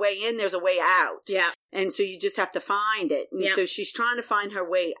there was a way in, there's a way out. Yeah. And so you just have to find it. And yeah. so she's trying to find her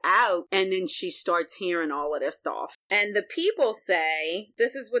way out, and then she starts hearing all of this stuff. And the people say,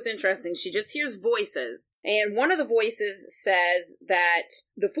 this is what's interesting, she just hears voices. And one of the voices says that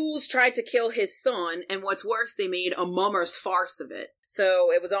the fools tried to kill his son, and what's worse, they made a mummer's farce of it.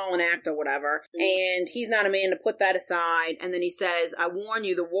 So it was all an act or whatever. And he's not a man to put that aside. And then he says, I warn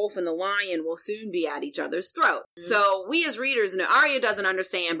you, the wolf and the lion will soon be at each other's throat. Mm-hmm. So we as readers know, Arya doesn't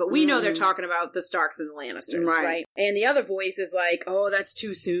understand, but we know they're talking about the Starks and the Lannisters, right? And the other voice is like, oh, that's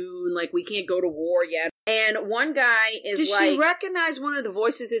too soon. Like, we can't go to war yet. And one guy is Does she recognize one of the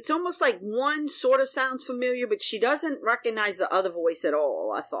voices? It's almost like one sort of sounds familiar, but she doesn't recognize the other voice at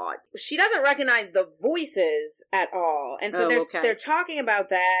all, I thought. She doesn't recognize the voices at all. And so they're talking about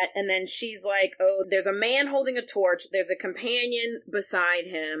that, and then she's like, oh, there's a man holding a torch, there's a companion beside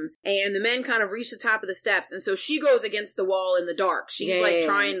him, and the men kind of reach the top of the steps, and so she goes against the wall in the dark. She's like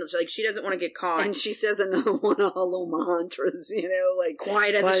trying, like she doesn't want to get caught. And she says another one of her little mantras, you know, like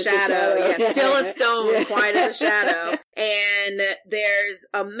quiet as a shadow. Yeah, still a stone, quiet as a shadow. And there's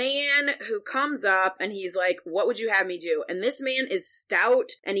a man who comes up, and he's like, what would you have me do? And this man is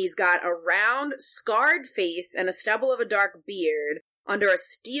stout, and he's got a round, scarred face and a stubble of a dark beard under a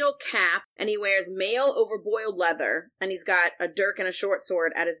steel cap, and he wears mail over boiled leather, and he's got a dirk and a short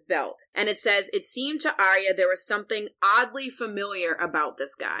sword at his belt. And it says, it seemed to Arya there was something oddly familiar about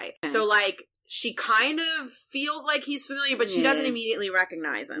this guy. So, like, she kind of feels like he's familiar, but she doesn't immediately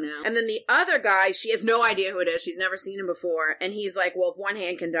recognize him. No. And then the other guy, she has no idea who it is. She's never seen him before. And he's like, well, if one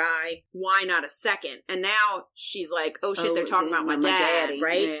hand can die, why not a second? And now she's like, oh shit, they're talking about my dad,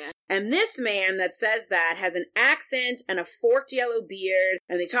 right? Yeah. And this man that says that has an accent and a forked yellow beard.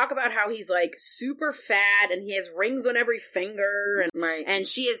 And they talk about how he's like super fat and he has rings on every finger. And, and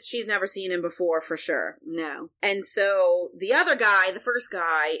she's never seen him before for sure. No. And so the other guy, the first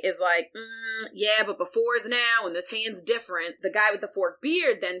guy, is like, yeah, but before is now, and this hand's different. The guy with the forked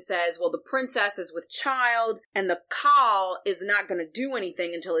beard then says, well, the princess is with child, and the Khal is not going to do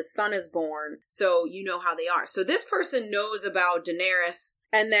anything until his son is born. So you know how they are. So this person knows about Daenerys.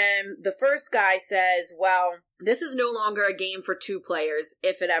 And then the first guy says, well, this is no longer a game for two players,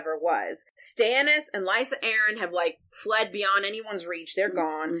 if it ever was. Stannis and Lysa Arryn have, like, fled beyond anyone's reach. They're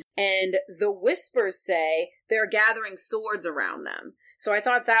gone. And the Whispers say they're gathering swords around them. So I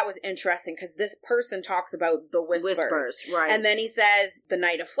thought that was interesting, because this person talks about the Whispers. Right. And then he says, the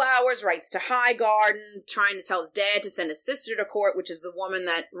Knight of Flowers writes to Highgarden, trying to tell his dad to send his sister to court, which is the woman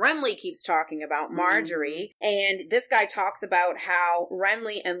that Renly keeps talking about, Marjorie. And this guy talks about how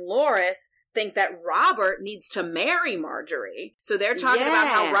Renly and Loras think that Robert needs to marry Marjorie. So they're talking about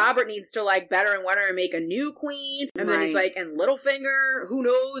how Robert needs to, like, better and wetter and make a new queen. And then he's like, and Littlefinger, who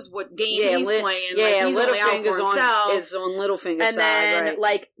knows what game he's playing. Yeah, like, he's Littlefinger's only out for himself. is on Littlefinger's and side, then,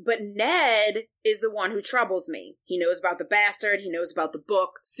 like, but Ned is the one who troubles me. He knows about the bastard. He knows about the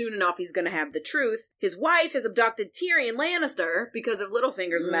book. Soon enough, he's going to have the truth. His wife has abducted Tyrion Lannister because of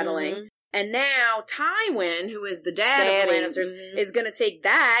Littlefinger's meddling. And now Tywin, who is the dad of the Lannisters, is going to take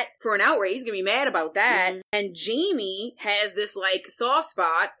that for an outrage. He's going to be mad about that. And Jaime has this, like, soft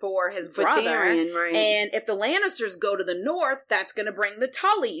spot for his brother. Tyrion, right. And if the Lannisters go to the north, that's going to bring the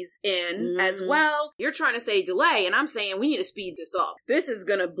Tullys in as well. You're trying to say delay, and I'm saying we need to speed this up. This is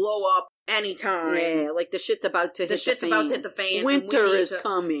going to blow up anytime. Yeah, like the shit's about to hit the fan. The shit's about to hit the fan. Winter is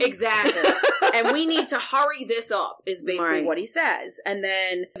coming. Exactly. And we need to hurry this up, is basically what he says. And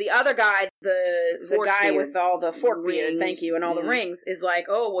then the other guy, the guy with all the fork beard, thank you, and all the rings, is like,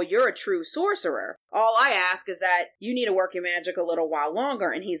 oh, well, you're a true sorcerer. All I ask is that you need to work your magic a little while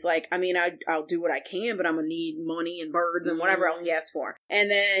longer. And he's like, I mean, I'll do what I can, but I'm going to need money and birds and whatever else he asks for. And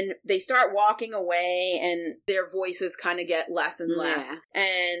then they start walking away, and their voices kind of get less and less.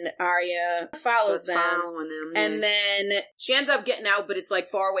 And Arya follows them. And then she ends up getting out, but it's like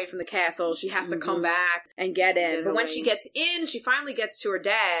far away from the castle. She has to come back and get in. But when she gets in, she finally gets to her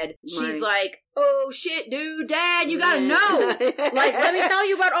dad. She's like, oh shit, dude, Dad, you gotta know. Like, let me tell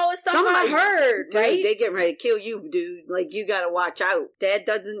you about all this stuff I heard, dude, right? They getting ready to kill you, dude. Like, you gotta watch out. Dad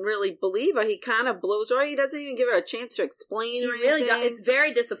doesn't really believe her. He kind of blows her. He doesn't even give her a chance to explain or anything. Really does. It's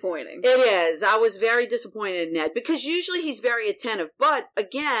very disappointing. It is. I was very disappointed in Ned because usually he's very attentive, but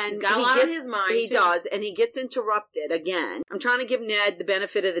again, he's got a lot on his mind. He does, and he gets interrupted again. I'm trying to give Ned the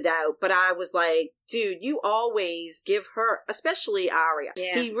benefit of the doubt, but I was like, dude, you always give her, especially Arya.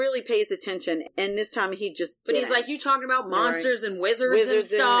 Yeah. He really pays attention, and this time he just But didn't. he's like, you talking about monsters and wizards and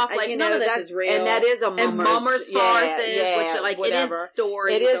stuff. Like, none of this is real. And that is a Mummer's farces, which, like, whatever. it is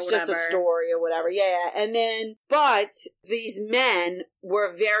stories. It is just a story or whatever. Yeah. And then, but these men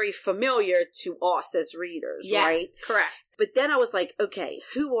were very familiar to us as readers, right? Yes, correct. But then I was like, okay,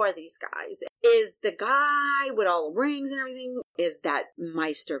 who are these guys? Is the guy with all the rings and everything, is that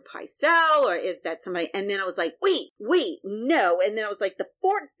Maester Pycelle, or is that somebody? And then I was like, wait, no. And then I was like, the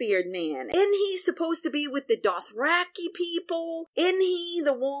Forkbeard man. Isn't he supposed to be with the Dothraki people? Isn't he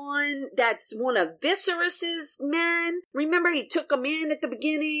the one that's one of Viserys's men? Remember, he took him in at the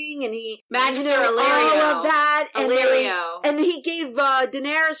beginning, and he, Magister Illyrio, all of that. Illyrio. And he gave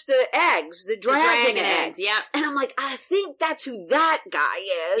Daenerys the eggs, the dragon eggs. Yep. And I'm like, I think that's who that guy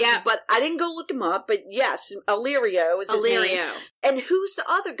is. Yep. But I didn't go look him up. But yes, Illyrio is his name. And who's the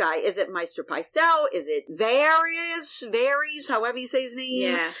other guy? Is it Maester Pycelle? Is it Varys, however you say his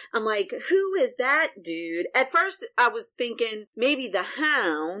name? Yeah. I'm like, who is that dude? At first, I was thinking maybe the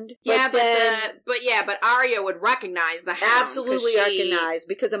Hound. Yeah, but Arya would recognize the Hound. Absolutely recognize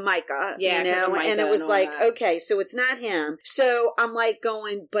because of Micah. Yeah, you know, Micah and it was like, that. okay, so it's not him. So I'm like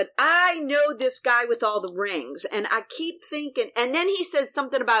going, but I know this guy with all the rings, and I keep thinking, and then he says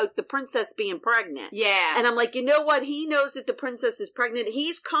something about the princess being pregnant. Yeah. And I'm like, you know what? He knows that the princess is pregnant.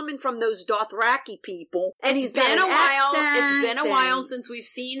 He's coming from those Dothraki people, and he's been a while. It's been a while since we've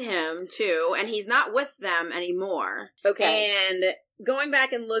seen him too, and he's not with them anymore. Okay. And going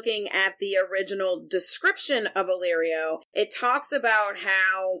back and looking at the original description of Illyrio, it talks about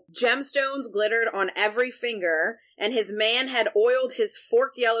how gemstones glittered on every finger, and his man had oiled his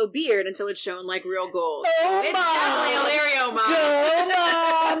forked yellow beard until it shone like real gold. Oh, it's Mom. definitely Illyrio,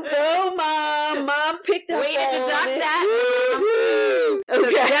 Mom. Go, Mom. Mom picked up Way to deduct on it. that. Woo-hoo. So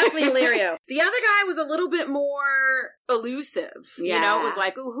Okay. definitely Illyrio. The other guy was a little bit more elusive. Yeah. You know, it was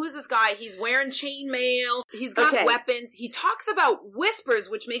like, oh, who's this guy? He's wearing chainmail. He's got weapons. He talks about whispers,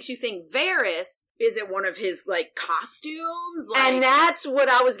 which makes you think Varys. Is it one of his, like, costumes? Like, And that's what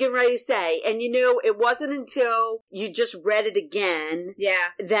I was getting ready to say. And you know, it wasn't until you just read it again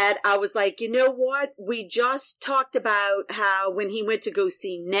that I was like, you know what? We just talked about how when he went to go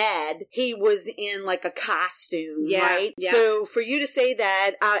see Ned, he was in like a costume, right? Yeah. So for you to say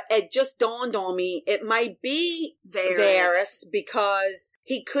that, it just dawned on me, it might be Varys because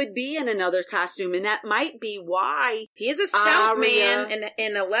he could be in another costume, and that might be why. He is a stout Arya, man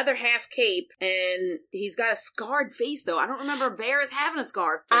in a leather half cape, and he's got a scarred face, though. I don't remember Varys having a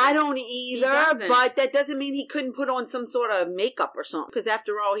scarred face. I don't either, but that doesn't mean he couldn't put on some sort of makeup or something, because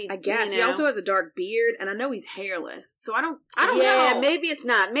after all, I guess he also has a dark beard, and I know he's hairless, so I don't know. Yeah, maybe it's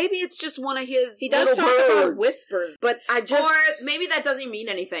not. Maybe it's just one of his He does little talk birds. about whispers, but I just... Or maybe that doesn't mean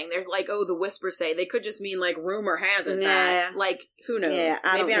anything. There's like, oh, the whispers say. They could just mean, like, rumor has it that. Like, who knows? Yeah,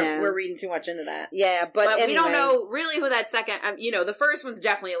 maybe know. we're reading too much into that. Yeah, but anyway. We don't know really who that second... you know, the first one's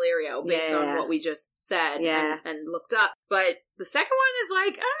definitely Illyrio, based on what we just said and looked up. But the second one is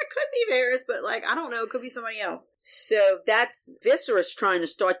like, it could be Varys, but like, I don't know, it could be somebody else. So that's Viserys trying to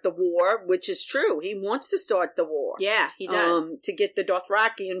start the war, which is true. He wants to start the war. Yeah, he does. To get the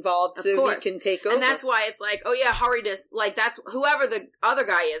Dothraki involved so he can take over. And that's why it's like, oh yeah, hurry this. Like, that's whoever the other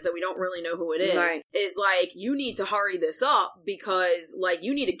guy is that we don't really know who it is like, you need to hurry this up because, like,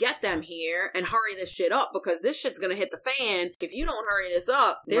 you need to get them here and hurry this shit up because this shit's gonna hit the fan. If you don't hurry this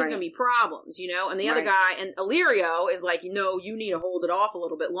up, there's gonna be problems, you know? And the other guy, and Illyrio is like, you need to hold it off a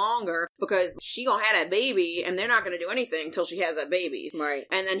little bit longer because she gonna have that baby and they're not gonna do anything until she has that baby. Right.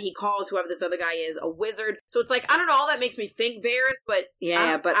 And then he calls whoever this other guy is a wizard. So it's like, I don't know, all that makes me think Varys, but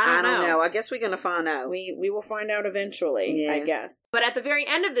I don't know. I guess we're gonna find out. We will find out eventually, I guess. But at the very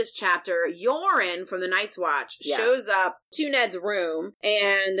end of this chapter, Yoren from the Night's Watch shows up to Ned's room,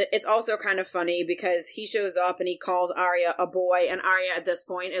 and it's also kind of funny because he shows up and he calls Arya a boy, and Arya at this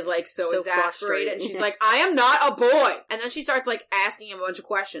point is like so exasperated, and she's like, I am not a boy! And then she starts like asking him a bunch of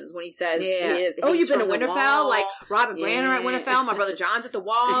questions when he says he is. Oh, you've been to Winterfell? Like, Robert Branner at Winterfell, my brother John's at the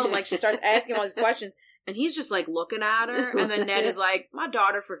Wall. Like, she starts asking him all these questions. And he's just like looking at her. And then Ned is like, my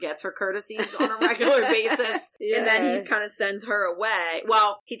daughter forgets her courtesies on a regular basis. Yeah. And then he kind of sends her away.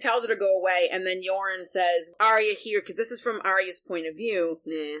 Well, he tells her to go away. And then Yoren says, Arya here, because this is from Arya's point of view.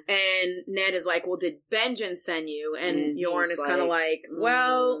 Yeah. And Ned is like, well, did Benjen send you? And Yoren is kind of like,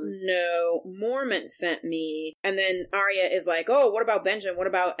 well, no, Mormont sent me. And then Arya is like, oh, what about Benjen? What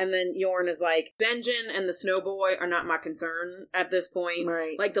about? And then Yoren is like, Benjen and the Snow Boy are not my concern at this point.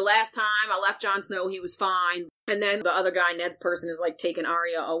 Right. Like the last time I left Jon Snow, he was fine. And then the other guy, Ned's person, is like taking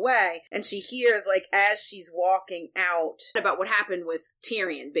Arya away. And she hears, like, as she's walking out about what happened with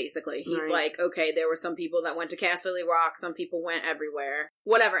Tyrion, basically. He's like, okay, there were some people that went to Casterly Rock. Some people went everywhere.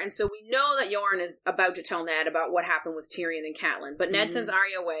 Whatever. And so we know that Yoren is about to tell Ned about what happened with Tyrion and Catelyn. But Ned sends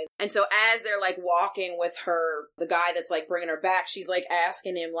Arya away. And so as they're, like, walking with her, the guy that's, like, bringing her back, she's, like,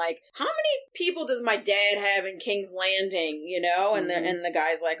 asking him, like, how many people does my dad have in King's Landing, you know? And the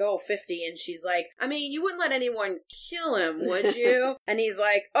guy's like, oh, 50. And she's like, I mean, you wouldn't let anyone kill him, would you? And he's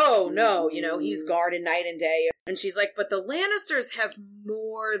like, oh, no, you know, he's guarded night and day. And she's like, but the Lannisters have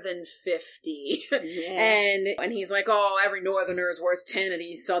more than 50. Yeah. And he's like, oh, every northerner is worth 10 of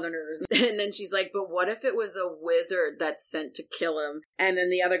these southerners. And then she's like, but what if it was a wizard that's sent to kill him? And then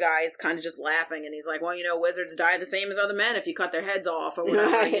the other guy is kind of just laughing, and he's like, well, you know, wizards die the same as other men if you cut their heads off or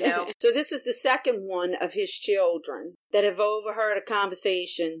whatever, you know? So this is the second one of his children that have overheard a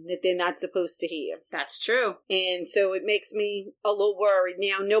conversation that they're not supposed to hear. That's true. And so it makes me a little worried.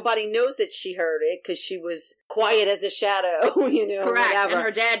 Now, nobody knows that she heard it because she was quiet as a shadow, you know. Correct. Whatever. And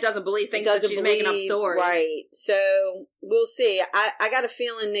her dad thinks that she's making up stories. Right. So we'll see. I got a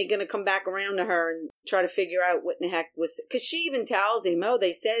feeling they're going to come back around to her and try to figure out what in the heck was. Because she even tells him, oh,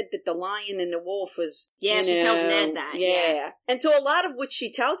 they said that the lion and the wolf was. Yeah, she tells Ned that. Yeah. And so a lot of what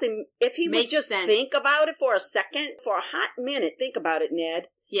she tells him, if he would just think about it for a second, for a hot minute, think about it, Ned.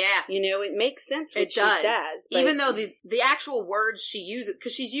 Yeah. You know, it makes sense what she says. But even though the actual words she uses,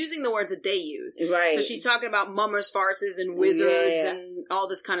 because she's using the words that they use. Right. So she's talking about mummers, farces, and wizards, and all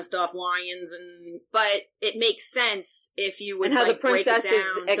this kind of stuff, lions, but it makes sense if you would, and how like, the princess break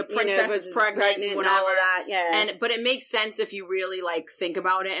it down. The princess is pregnant and whatever. all of that, yeah. But it makes sense if you really, like, think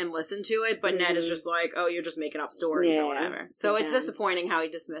about it and listen to it, but Ned is just like, oh, you're just making up stories or whatever. So it's disappointing how he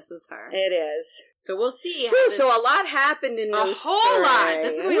dismisses her. It is. So we'll see. So a lot happened in those A whole lot.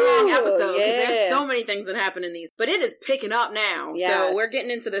 This is going to be a long episode because there's so many things that happen in these. But it is picking up now. Yes. So we're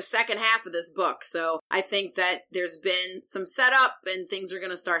getting into the second half of this book. So I think that there's been some setup and things are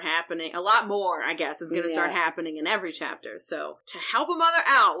going to start happening. A lot more, I guess, is going to start happening in every chapter. So to help a mother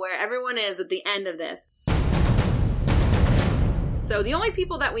out where everyone is at the end of this. So the only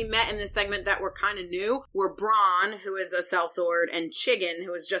people that we met in this segment that were kind of new were Bronn, who is a sellsword, and Chiggin,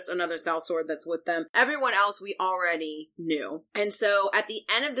 who is just another sellsword that's with them. Everyone else we already knew. And so at the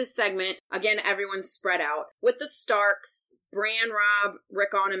end of this segment, again, everyone's spread out. With the Starks, Bran, Robb,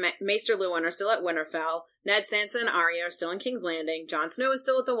 Rickon, and Maester Luwin are still at Winterfell. Ned, Sansa, and Arya are still in King's Landing. Jon Snow is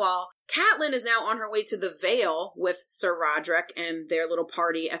still at the Wall. Catelyn is now on her way to the Vale with Sir Roderick and their little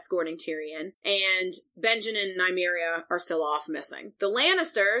party escorting Tyrion. And Benjen and Nymeria are still off missing. The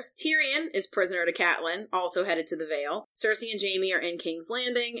Lannisters, Tyrion is prisoner to Catelyn, also headed to the Vale. Cersei and Jaime are in King's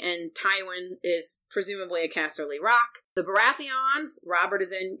Landing, and Tywin is presumably at Casterly Rock. The Baratheons, Robert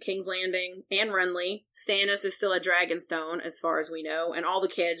is in King's Landing and Renly. Stannis is still at Dragonstone, as far as we know. And all the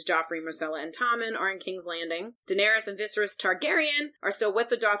kids, Joffrey, Myrcella, and Tommen, are in King's Landing. Daenerys and Viserys Targaryen are still with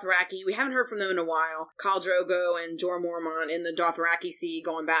the Dothraki. We haven't heard from them in a while. Khal Drogo and Jorah Mormont in the Dothraki Sea,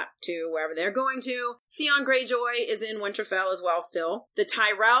 going back to wherever they're going to. Theon Greyjoy is in Winterfell as well still. The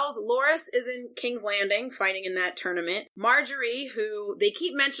Tyrells, Loras is in King's Landing, fighting in that tournament. Marjorie, who they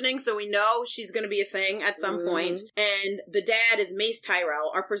keep mentioning, so we know she's going to be a thing at some point. And the dad is Mace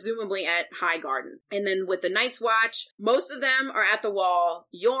Tyrell, are presumably at Highgarden. And then with the Night's Watch, most of them are at the Wall.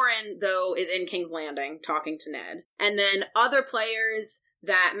 Yoren, though, is in King's Landing, talking to Ned. And then other players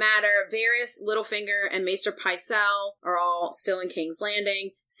that matter, Varys, Littlefinger, and Maester Pycelle are all still in King's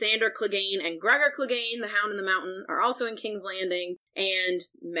Landing. Sandor Clegane and Gregor Clegane, the Hound in the Mountain, are also in King's Landing. And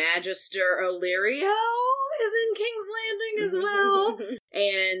Magister Illyrio is in King's Landing as well.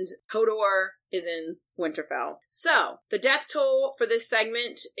 And Hodor is in Winterfell. So, the death toll for this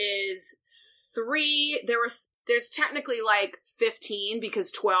segment is 3. There's technically like 15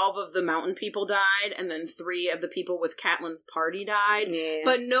 because 12 of the mountain people died and then 3 of the people with Catelyn's party died. Yeah.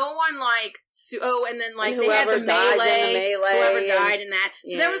 But no one like, and then like they had the melee, whoever died in that.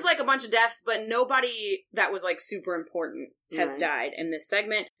 So there was like a bunch of deaths, but nobody that was like super important has died in this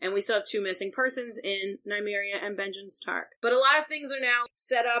segment. And we still have 2 missing persons in Nymeria and Benjen Stark. But a lot of things are now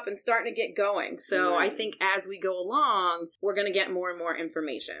set up and starting to get going. So I think as we go along, we're going to get more and more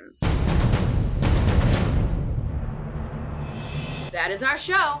information. That is our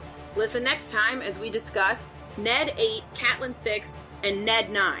show. Listen next time as we discuss Ned 8, Catelyn 6, and Ned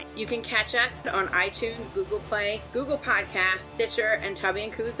 9. You can catch us on iTunes, Google Play, Google Podcasts, Stitcher, and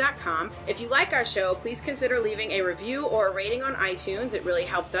TubbyandCoos.com. If you like our show, please consider leaving a review or a rating on iTunes. It really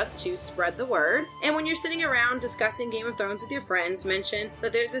helps us to spread the word. And when you're sitting around discussing Game of Thrones with your friends, mention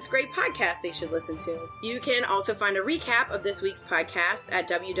that there's this great podcast they should listen to. You can also find a recap of this week's podcast at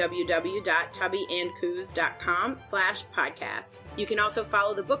www.tubbyandcoos.com/podcast. You can also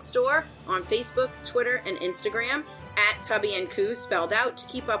follow the bookstore on Facebook, Twitter, and Instagram at Tubby and Coos, spelled out, to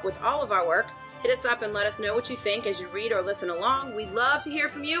keep up with all of our work. Hit us up and let us know what you think as you read or listen along. We'd love to hear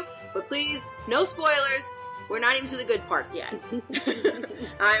from you, but please, no spoilers. We're not even to the good parts yet.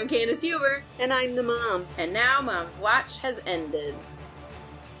 I'm Candace Huber. And I'm the mom. And now Mom's Watch has ended.